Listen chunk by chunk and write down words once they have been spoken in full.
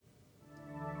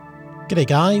G'day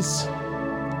guys,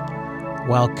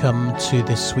 welcome to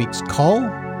this week's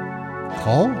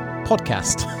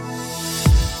podcast.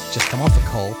 Just come off a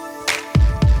call.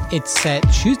 It's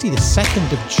Tuesday the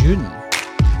 2nd of June.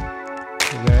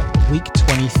 We're at week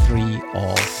 23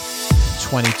 of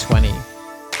 2020.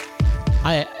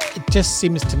 It just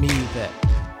seems to me that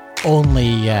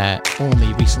only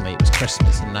recently it was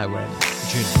Christmas and now we're in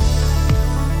June.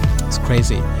 It's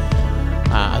crazy.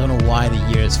 I don't know why the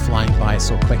year is flying by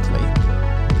so quickly.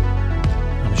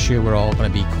 I'm sure we're all going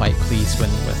to be quite pleased when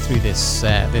we're through this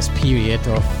period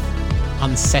of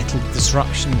unsettled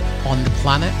disruption on the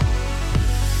planet.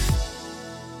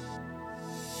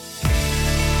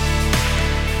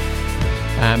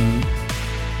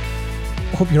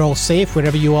 Hope you're all safe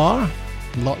wherever you are.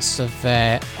 Lots of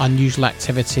unusual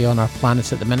activity on our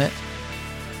planet at the minute.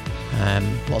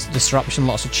 Lots of disruption,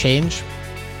 lots of change.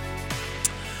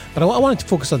 But what I wanted to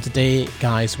focus on today,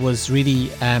 guys, was really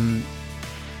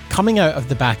coming out of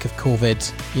the back of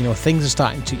COVID. You know, things are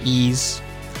starting to ease,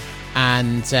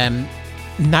 and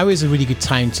now is a really good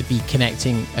time to be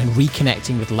connecting and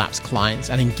reconnecting with lapsed clients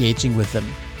and engaging with them.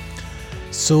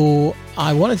 So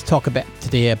I wanted to talk a bit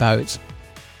today about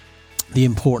the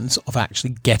importance of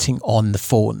actually getting on the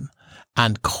phone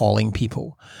and calling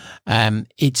people.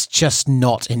 It's just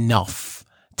not enough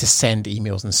to send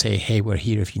emails and say, hey, we're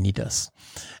here if you need us.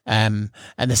 And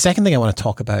the second thing I want to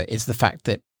talk about is the fact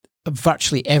that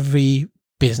virtually every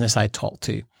business I talk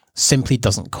to simply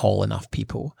doesn't call enough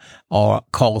people, or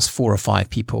calls 4 or 5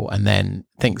 people and then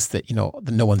thinks that,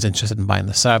 that no one's interested in buying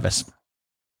the service.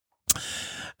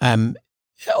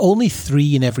 Only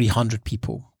 3 in every 100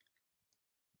 people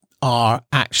are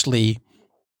actually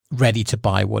ready to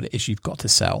buy what it is you've got to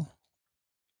sell.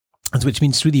 And which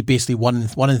means really basically one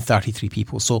in 33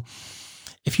 people. So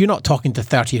if you're not talking to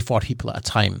 30 or 40 people at a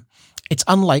time, it's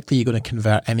unlikely you're going to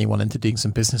convert anyone into doing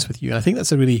some business with you. And I think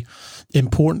that's a really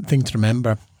important thing to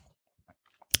remember.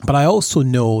 But I also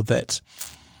know that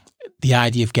the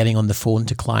idea of getting on the phone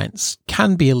to clients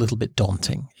can be a little bit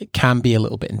daunting. It can be a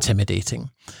little bit intimidating.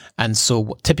 And so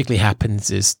what typically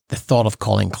happens is the thought of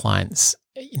calling clients,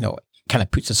 kind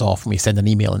of puts us off, and we send an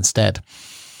email instead.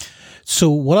 So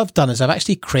what I've done is I've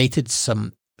actually created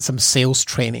some sales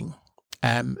training,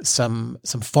 some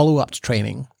follow-up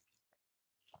training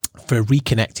for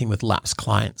reconnecting with lapsed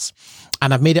clients.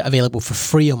 And I've made it available for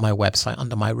free on my website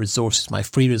under my resources, my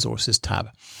free resources tab.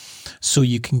 So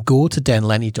you can go to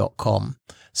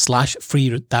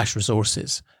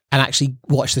denlenny.com/free-resources and actually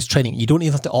watch this training. You don't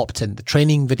even have to opt in. The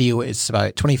training video is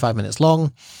about 25 minutes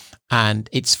long and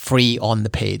it's free on the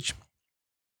page.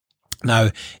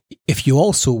 Now, if you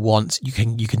also want, you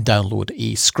can download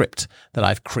a script that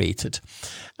I've created.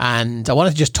 And I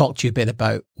wanted to just talk to you a bit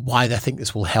about why I think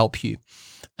this will help you.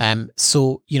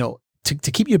 So,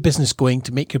 to keep your business going,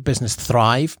 to make your business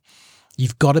thrive,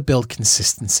 you've got to build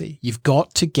consistency. You've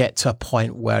got to get to a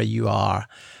point where you are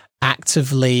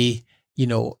actively,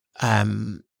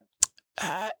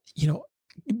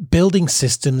 building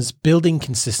systems, building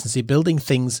consistency, building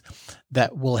things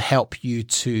that will help you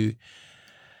to,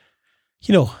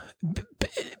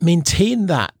 maintain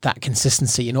that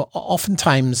consistency.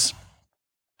 Oftentimes,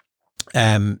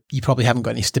 you probably haven't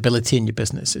got any stability in your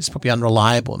business. It's probably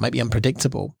unreliable. It might be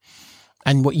unpredictable.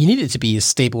 And what you need it to be is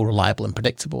stable, reliable, and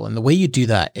predictable. And the way you do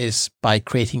that is by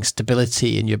creating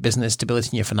stability in your business, stability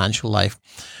in your financial life,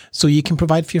 so you can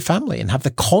provide for your family and have the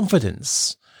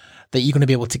confidence that you're going to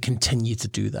be able to continue to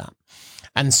do that.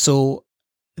 And so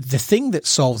the thing that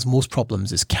solves most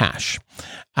problems is cash.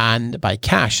 And by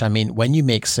cash, I mean, when you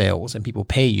make sales and people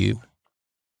pay you,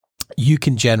 you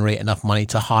can generate enough money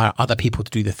to hire other people to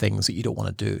do the things that you don't want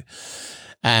to do.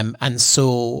 And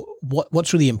so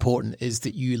what's really important is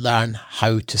that you learn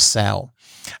how to sell.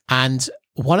 And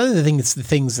one of the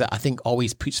things that I think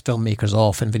always puts filmmakers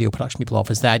off and video production people off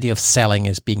is the idea of selling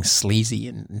as being sleazy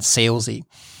and salesy.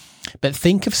 But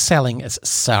think of selling as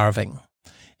serving.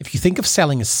 If you think of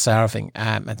selling as serving,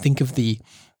 and think of the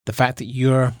fact that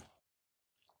your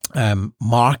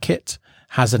market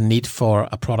has a need for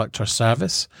a product or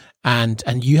service,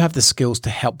 and you have the skills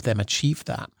to help them achieve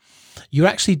that, you're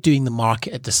actually doing the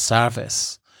market a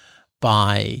disservice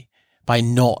by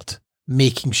not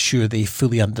making sure they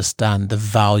fully understand the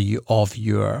value of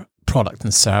your product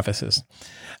and services.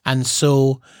 And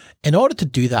so in order to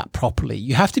do that properly,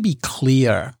 you have to be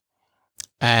clear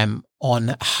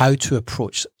on how to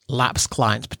approach lapsed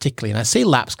clients particularly. And I say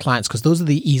lapsed clients because those are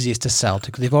the easiest to sell to,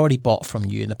 because they've already bought from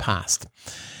you in the past.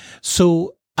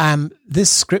 So this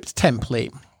script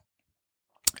template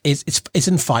is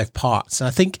in 5 parts. And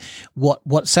I think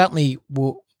what certainly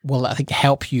I think,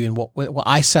 help you in what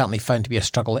I certainly found to be a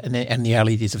struggle in the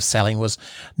early days of selling was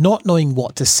not knowing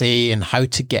what to say and how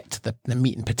to get to the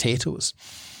meat and potatoes.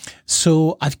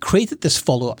 So I've created this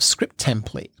follow-up script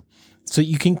template so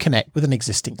you can connect with an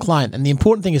existing client. And the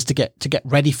important thing is to get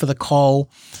ready for the call.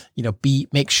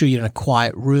 Make sure you're in a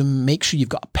quiet room. Make sure you've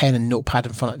got a pen and notepad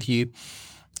in front of you,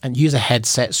 and use a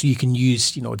headset so you can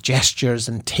use, gestures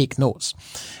and take notes.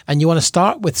 And you want to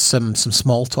start with some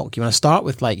small talk. You want to start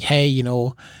with like, hey,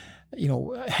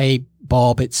 hey,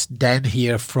 Bob, it's Dan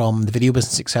here from the Video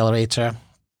Business Accelerator.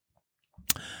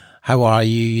 How are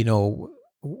you?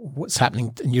 What's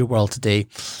happening in your world today?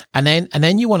 And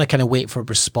then you want to kind of wait for a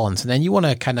response. And then you want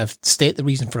to kind of state the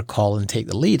reason for a call and take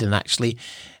the lead and actually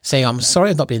say, I'm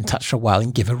sorry I've not been in touch for a while,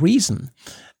 and give a reason.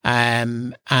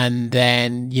 And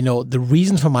then, the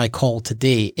reason for my call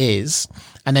today is,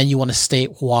 and then you want to state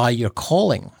why you're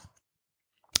calling.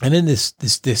 And in this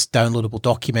downloadable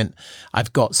document,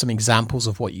 I've got some examples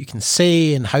of what you can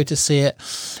say and how to say it.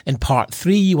 In part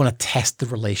 3, you want to test the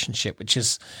relationship, which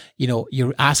is,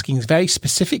 you're asking very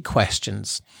specific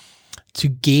questions to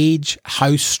gauge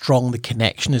how strong the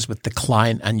connection is with the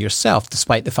client and yourself,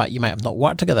 despite the fact you might have not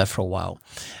worked together for a while.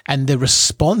 And the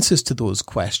responses to those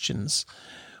questions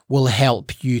will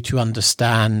help you to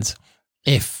understand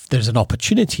if there's an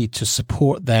opportunity to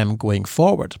support them going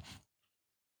forward.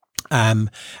 And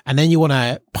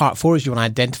then part 4 is you want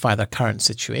to identify their current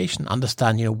situation,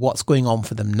 understand, what's going on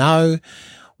for them now,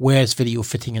 where's video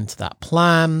fitting into that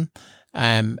plan.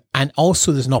 And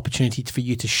also there's an opportunity for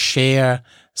you to share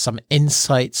some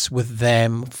insights with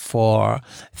them for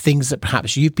things that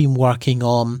perhaps you've been working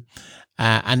on,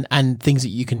 and things that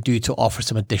you can do to offer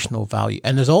some additional value.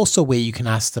 And there's also a way you can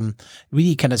ask them,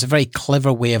 really it's a very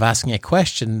clever way of asking a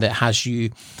question that has you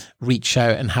reach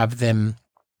out and have them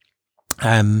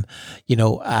kind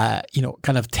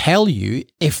of tell you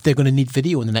if they're going to need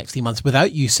video in the next 3 months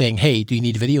without you saying, hey, do you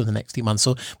need video in the next 3 months?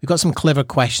 So we've got some clever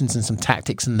questions and some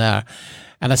tactics in there.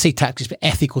 And I say tactics, but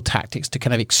ethical tactics to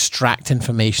kind of extract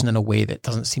information in a way that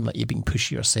doesn't seem like you're being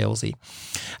pushy or salesy.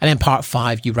 And then part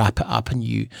 5, you wrap it up and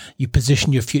you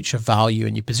position your future value,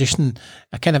 and you position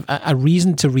a kind of a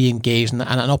reason to re-engage and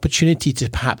an opportunity to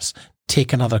perhaps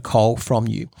take another call from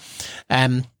you.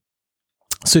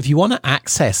 So if you want to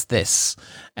access this,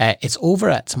 it's over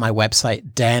at my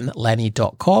website,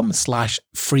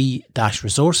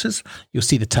 danlenny.com/free-resources. You'll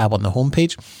see the tab on the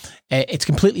homepage. It's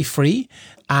completely free.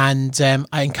 And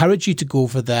I encourage you to go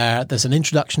over there. There's an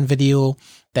introduction video.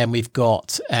 Then we've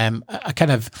got a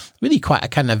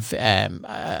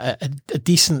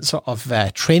decent sort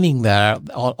of training there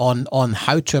on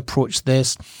how to approach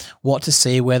this, what to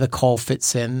say, where the call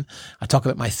fits in. I talk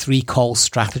about my 3-call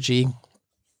strategy.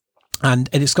 And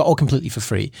it's got all completely for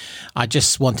free. I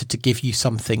just wanted to give you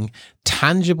something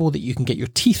tangible that you can get your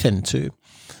teeth into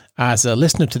as a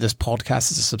listener to this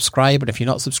podcast, as a subscriber. And if you're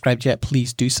not subscribed yet,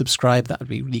 please do subscribe. That would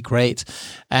be really great.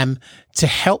 To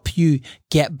help you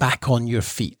get back on your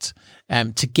feet,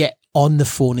 to get on the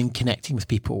phone and connecting with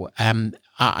people.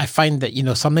 I find that,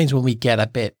 sometimes when we get a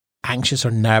bit anxious or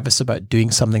nervous about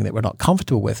doing something that we're not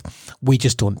comfortable with, we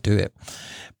just don't do it.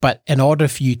 But in order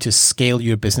for you to scale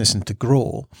your business and to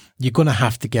grow, you're going to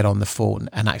have to get on the phone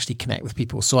and actually connect with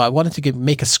people. So I wanted to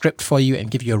make a script for you and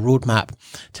give you a roadmap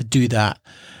to do that,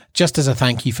 just as a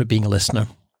thank you for being a listener.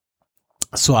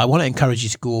 So I want to encourage you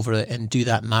to go over it and do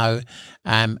that now,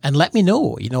 and let me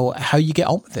know, how you get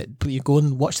on with it. You go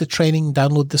and watch the training,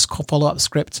 download this follow-up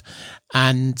script,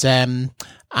 and let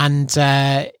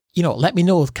me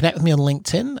know. Connect with me on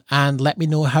LinkedIn and let me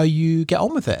know how you get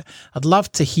on with it. I'd love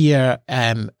to hear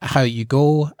how you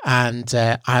go, and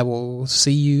I will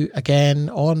see you again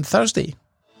on Thursday.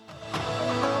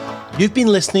 You've been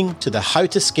listening to the How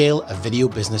to Scale a Video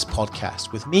Business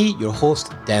podcast with me, your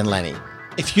host, Dan Lenny.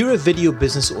 If you're a video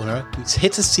business owner who's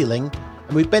hit a ceiling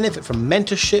and would benefit from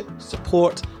mentorship,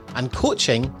 support, and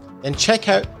coaching, then check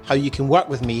out how you can work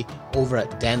with me over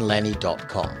at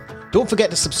danlenny.com. Don't forget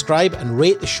to subscribe and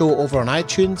rate the show over on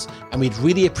iTunes, and we'd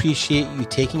really appreciate you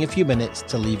taking a few minutes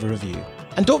to leave a review.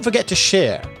 And don't forget to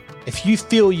share. If you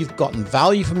feel you've gotten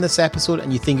value from this episode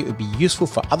and you think it would be useful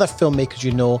for other filmmakers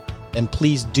you know, then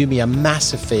please do me a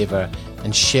massive favor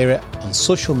and share it on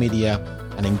social media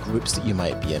and in groups that you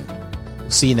might be in.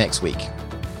 We'll see you next week.